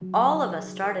All of us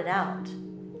started out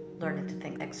learning to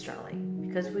think externally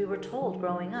because we were told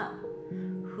growing up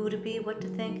who to be, what to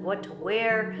think, what to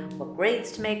wear, what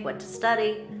grades to make, what to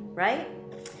study, right?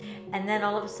 And then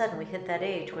all of a sudden we hit that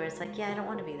age where it's like, yeah, I don't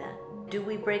want to be that. Do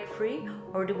we break free,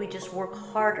 or do we just work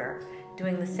harder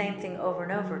doing the same thing over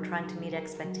and over, trying to meet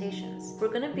expectations? We're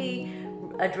going to be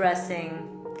addressing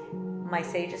my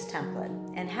Sage's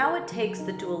template and how it takes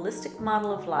the dualistic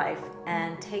model of life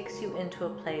and takes you into a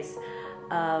place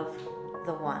of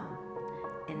the one,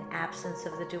 in absence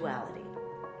of the duality.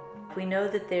 We know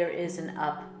that there is an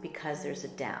up because there's a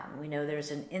down. We know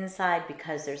there's an inside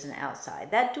because there's an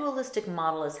outside. That dualistic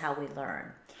model is how we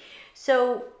learn.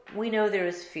 So we know there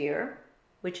is fear,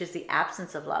 which is the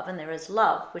absence of love, and there is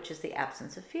love, which is the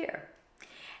absence of fear.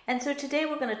 And so today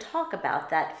we're going to talk about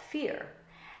that fear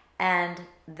and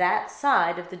that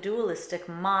side of the dualistic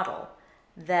model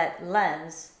that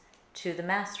lends to the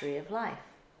mastery of life.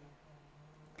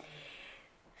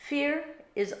 Fear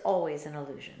is always an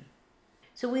illusion.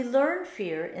 So we learn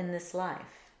fear in this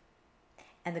life.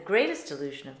 And the greatest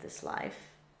illusion of this life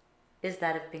is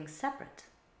that of being separate.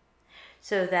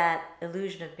 So that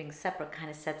illusion of being separate kind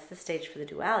of sets the stage for the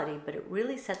duality, but it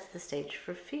really sets the stage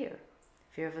for fear.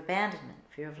 Fear of abandonment,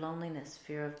 fear of loneliness,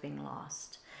 fear of being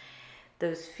lost.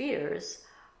 Those fears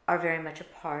are very much a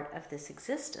part of this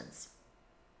existence.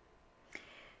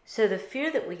 So the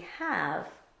fear that we have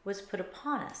was put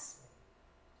upon us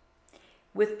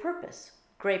with purpose,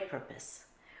 great purpose.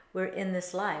 We're in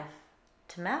this life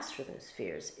to master those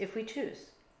fears if we choose.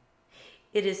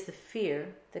 It is the fear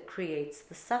that creates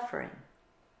the suffering,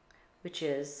 which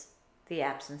is the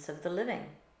absence of the living,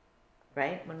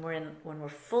 right? When we're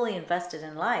fully invested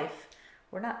in life,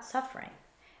 we're not suffering.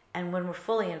 And when we're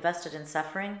fully invested in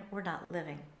suffering, we're not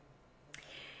living.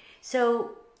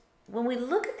 So when we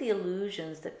look at the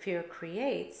illusions that fear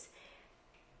creates,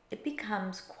 it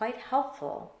becomes quite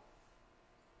helpful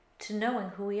to knowing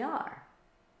who we are,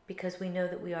 because we know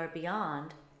that we are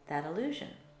beyond that illusion.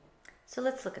 So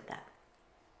let's look at that.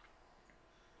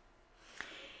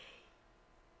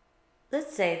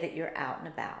 Let's say that you're out and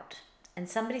about and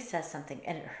somebody says something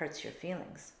and it hurts your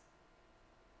feelings.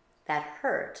 That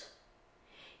hurt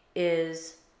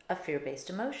is a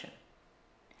fear-based emotion.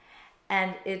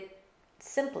 And it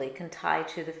simply can tie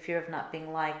to the fear of not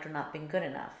being liked or not being good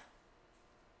enough.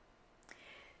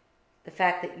 The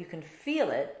fact that you can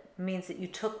feel it means that you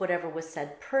took whatever was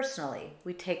said personally.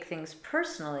 We take things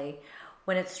personally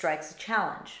when it strikes a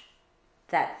challenge.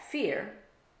 That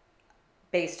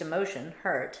fear-based emotion,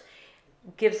 hurt,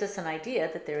 gives us an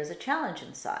idea that there is a challenge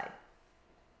inside.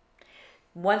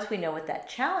 Once we know what that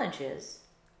challenge is,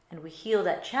 and we heal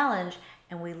that challenge,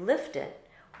 and we lift it,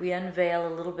 we unveil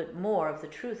a little bit more of the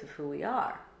truth of who we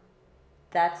are.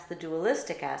 That's the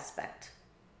dualistic aspect.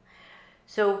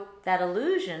 So that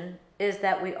illusion is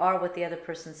that we are what the other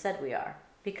person said we are,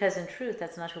 because in truth,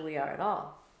 that's not who we are at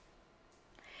all.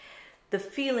 The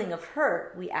feeling of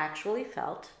hurt we actually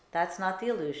felt, that's not the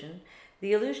illusion.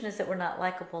 The illusion is that we're not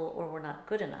likable or we're not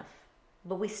good enough,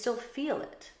 but we still feel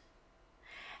it.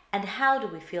 And how do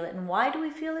we feel it, and why do we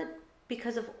feel it?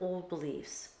 Because of old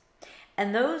beliefs.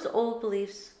 And those old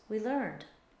beliefs we learned.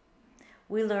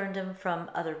 We learned them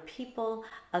from other people,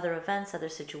 other events, other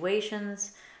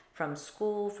situations, from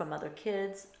school, from other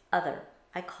kids, other.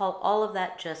 I call all of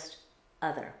that just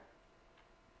other.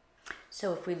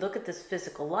 So if we look at this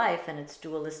physical life and its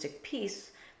dualistic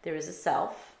piece, there is a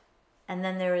self, and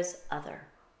then there is other.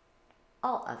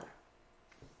 All other.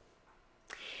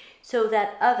 So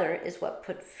that other is what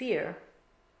put fear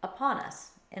upon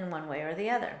us in one way or the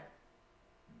other.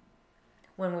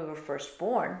 When we were first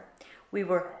born, we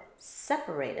were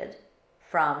separated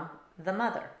from the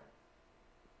mother.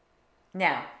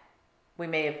 Now, we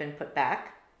may have been put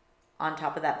back on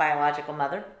top of that biological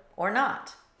mother or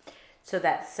not. So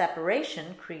that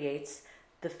separation creates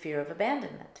the fear of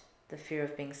abandonment, the fear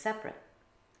of being separate.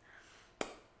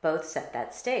 Both set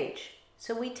that stage.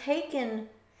 So we take in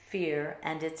fear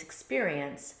and its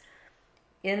experience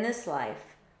in this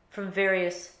life from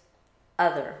various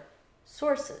other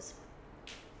sources.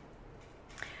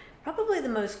 Probably the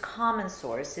most common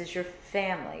source is your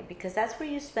family, because that's where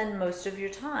you spend most of your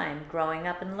time growing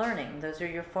up and learning. Those are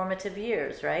your formative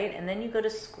years, right? And then you go to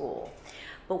school.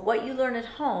 But what you learn at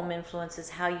home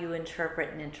influences how you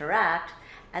interpret and interact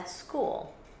at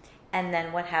school. And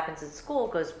then what happens at school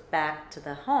goes back to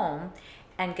the home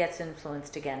and gets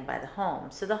influenced again by the home.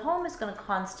 So the home is going to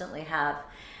constantly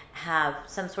have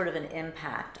some sort of an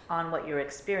impact on what you're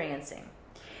experiencing.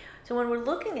 So when we're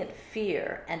looking at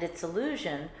fear and its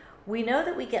illusion, we know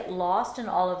that we get lost in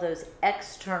all of those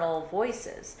external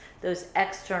voices, those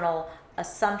external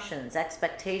assumptions,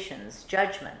 expectations,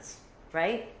 judgments,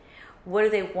 right? What do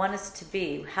they want us to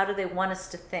be? How do they want us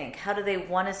to think? How do they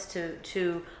want us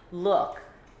to look,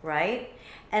 right?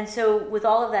 And so with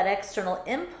all of that external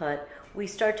input, we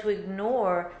start to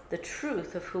ignore the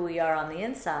truth of who we are on the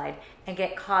inside and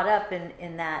get caught up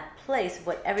in that place of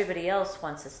what everybody else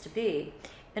wants us to be.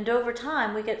 And over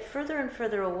time, we get further and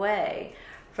further away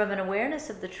from an awareness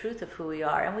of the truth of who we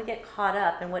are, and we get caught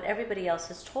up in what everybody else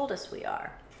has told us we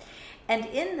are. And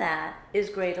in that is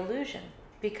great illusion,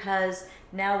 because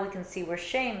now we can see where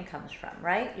shame comes from,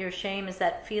 right? Your shame is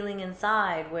that feeling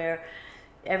inside where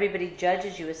everybody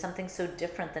judges you as something so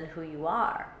different than who you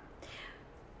are.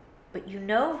 But you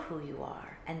know who you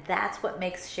are, and that's what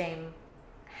makes shame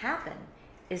happen,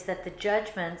 is that the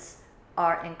judgments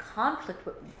are in conflict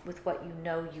with what you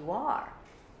know you are.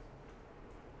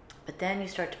 But then you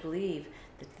start to believe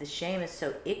that the shame is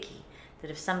so icky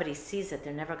that if somebody sees it,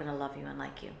 they're never going to love you and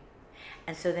like you.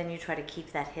 And so then you try to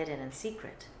keep that hidden and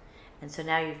secret. And so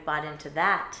now you've bought into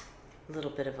that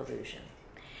little bit of illusion.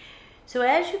 So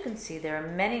as you can see, there are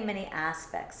many, many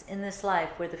aspects in this life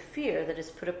where the fear that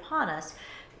is put upon us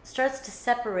starts to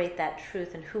separate that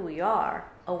truth and who we are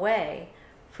away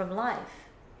from life.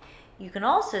 You can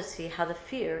also see how the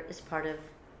fear is part of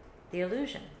the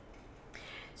illusion.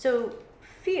 So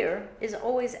fear is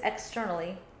always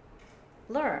externally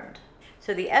learned.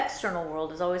 So the external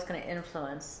world is always going to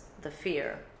influence the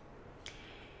fear.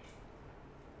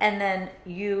 And then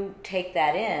you take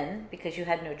that in because you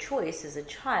had no choice as a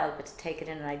child but to take it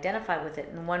in and identify with it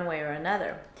in one way or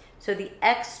another. So the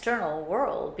external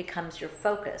world becomes your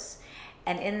focus.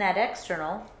 And in that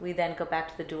external, we then go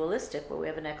back to the dualistic, where we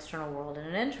have an external world and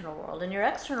an internal world. And your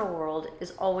external world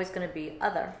is always going to be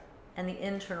other. And the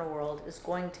internal world is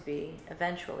going to be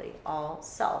eventually all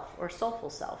self or soulful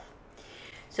self.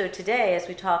 So today, as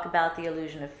we talk about the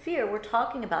illusion of fear, we're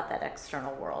talking about that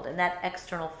external world and that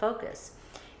external focus.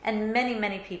 And many,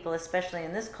 many people, especially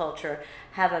in this culture,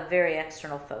 have a very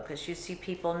external focus. You see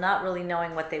people not really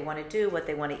knowing what they want to do, what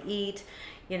they want to eat.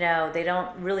 You know, they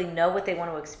don't really know what they want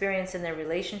to experience in their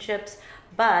relationships,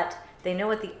 but they know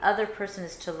what the other person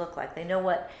is to look like. They know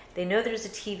there's a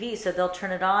TV, so they'll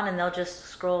turn it on and they'll just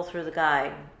scroll through the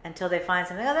guide until they find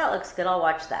something. Oh, that looks good. I'll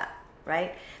watch that,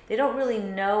 right? They don't really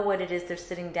know what it is they're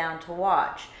sitting down to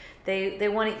watch. They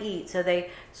want to eat, so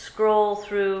they scroll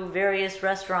through various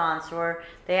restaurants, or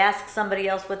they ask somebody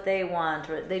else what they want,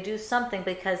 or they do something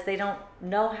because they don't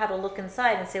know how to look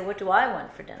inside and say, what do I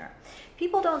want for dinner?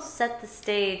 People don't set the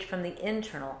stage from the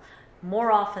internal.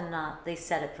 More often than not, they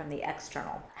set it from the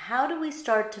external. How do we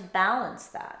start to balance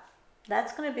that?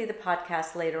 That's going to be the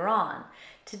podcast later on.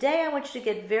 Today, I want you to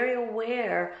get very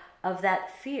aware of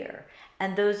that fear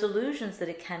and those illusions that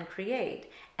it can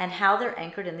create, and how they're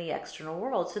anchored in the external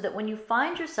world, so that when you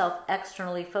find yourself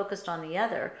externally focused on the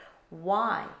other,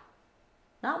 why?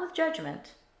 Not with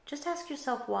judgment. Just ask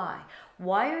yourself why.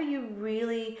 Why are you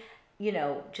really,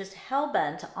 just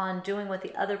hell-bent on doing what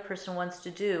the other person wants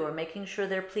to do, or making sure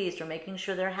they're pleased, or making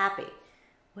sure they're happy?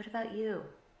 What about you?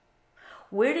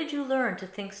 Where did you learn to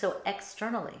think so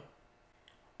externally?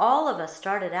 All of us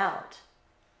started out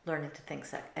learning to think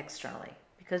externally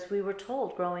because we were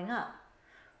told growing up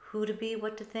who to be,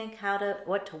 what to think,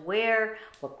 what to wear,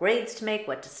 what grades to make,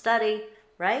 what to study,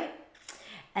 right?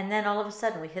 And then all of a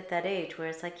sudden we hit that age where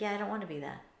it's like, yeah, I don't want to be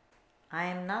that. I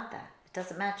am not that. It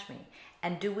doesn't match me.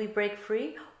 And do we break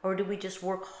free, or do we just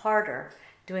work harder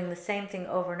doing the same thing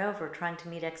over and over, trying to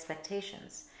meet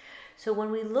expectations? So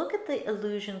when we look at the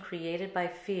illusion created by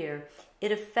fear,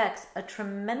 it affects a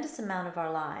tremendous amount of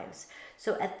our lives.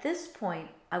 So at this point,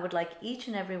 I would like each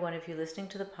and every one of you listening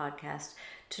to the podcast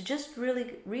to just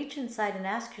really reach inside and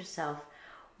ask yourself,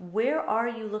 where are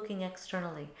you looking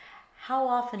externally? How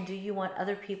often do you want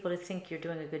other people to think you're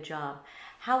doing a good job?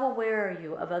 How aware are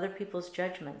you of other people's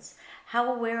judgments?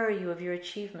 How aware are you of your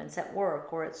achievements at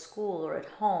work or at school or at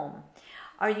home?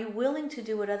 Are you willing to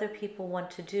do what other people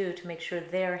want to do to make sure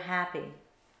they're happy?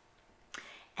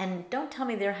 And don't tell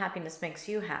me their happiness makes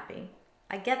you happy.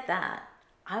 I get that.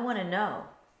 I want to know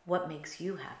what makes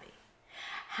you happy.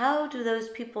 How do those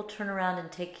people turn around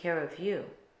and take care of you?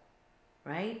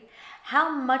 Right?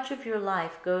 How much of your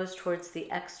life goes towards the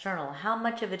external? How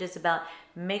much of it is about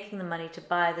making the money to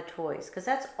buy the toys? Because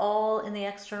that's all in the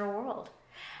external world.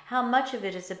 How much of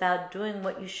it is about doing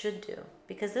what you should do?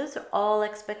 Because those are all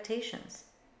expectations.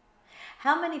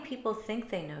 How many people think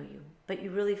they know you, but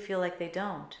you really feel like they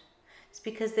don't? It's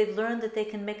because they've learned that they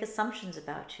can make assumptions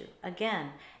about you. Again,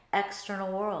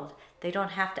 external world. They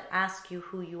don't have to ask you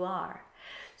who you are.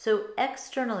 So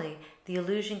externally, the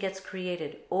illusion gets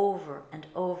created over and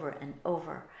over and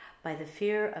over by the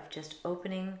fear of just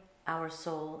opening our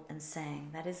soul and saying,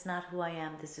 that is not who I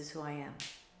am, this is who I am.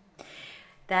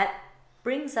 That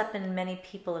brings up in many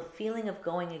people a feeling of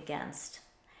going against.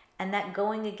 And that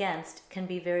going against can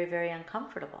be very, very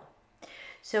uncomfortable.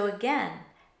 So again,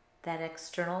 that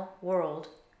external world,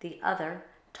 the other,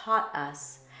 taught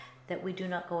us that we do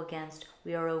not go against.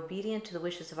 We are obedient to the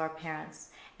wishes of our parents.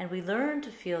 And we learn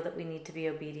to feel that we need to be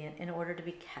obedient in order to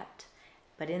be kept.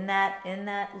 But in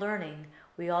that learning,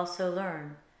 we also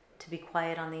learn to be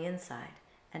quiet on the inside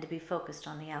and to be focused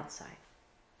on the outside.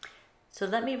 So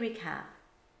let me recap.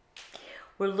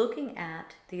 We're looking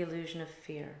at the illusion of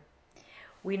fear.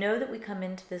 We know that we come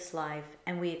into this life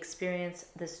and we experience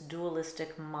this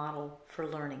dualistic model for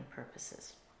learning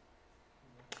purposes.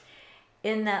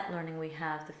 In that learning, we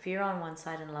have the fear on one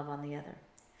side and love on the other.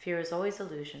 Fear is always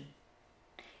illusion.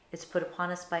 It's put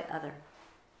upon us by other.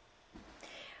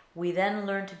 We then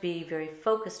learn to be very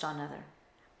focused on other.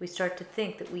 We start to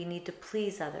think that we need to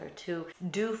please other, to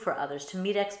do for others, to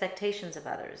meet expectations of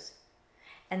others.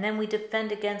 And then we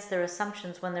defend against their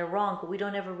assumptions when they're wrong, but we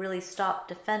don't ever really stop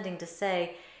defending to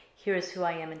say, here is who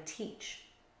I am, and teach,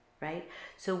 right?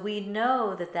 So we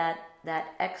know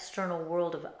that external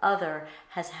world of other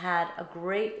has had a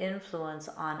great influence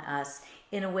on us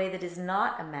in a way that is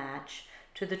not a match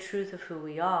to the truth of who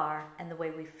we are and the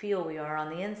way we feel we are on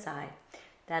the inside.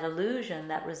 That illusion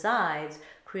that resides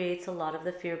creates a lot of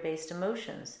the fear-based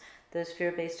emotions. Those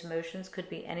fear-based emotions could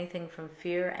be anything from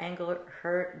fear, anger,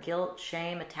 hurt, guilt,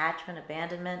 shame, attachment,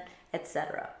 abandonment,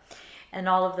 etc. And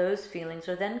all of those feelings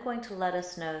are then going to let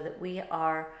us know that we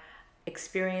are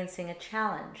experiencing a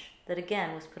challenge that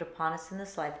again was put upon us in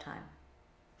this lifetime.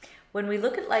 When we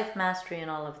look at life mastery and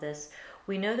all of this,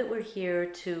 we know that we're here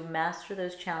to master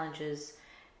those challenges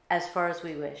as far as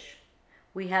we wish.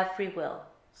 We have free will,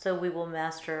 so we will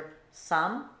master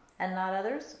some and not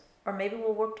others, or maybe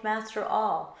we'll work to master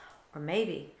all. Or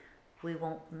maybe we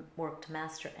won't work to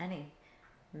master any.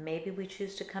 Maybe we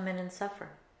choose to come in and suffer.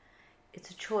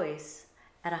 It's a choice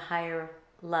at a higher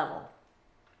level.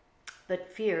 But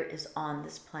fear is on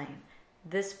this plane.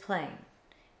 This plane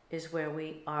is where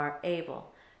we are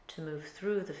able to move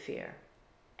through the fear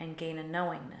and gain a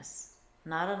knowingness,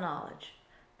 not a knowledge,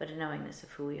 but a knowingness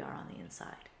of who we are on the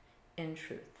inside, in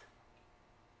truth.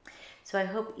 So I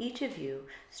hope each of you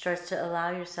starts to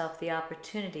allow yourself the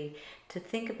opportunity to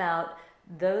think about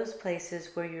those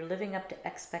places where you're living up to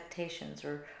expectations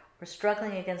or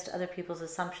struggling against other people's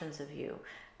assumptions of you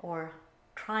or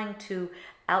trying to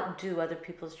outdo other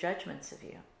people's judgments of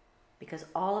you. Because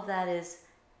all of that is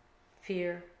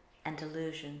fear and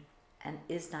delusion and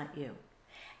is not you.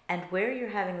 And where you're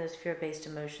having those fear-based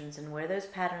emotions and where those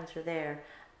patterns are there,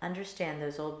 understand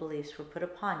those old beliefs were put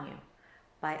upon you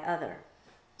by other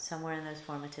somewhere in those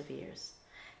formative years.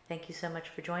 Thank you so much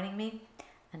for joining me.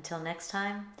 Until next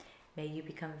time, may you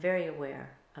become very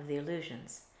aware of the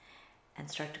illusions and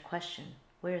start to question,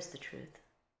 where's the truth?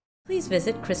 Please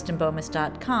visit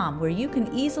KristenBomas.com, where you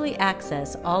can easily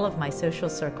access all of my social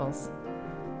circles.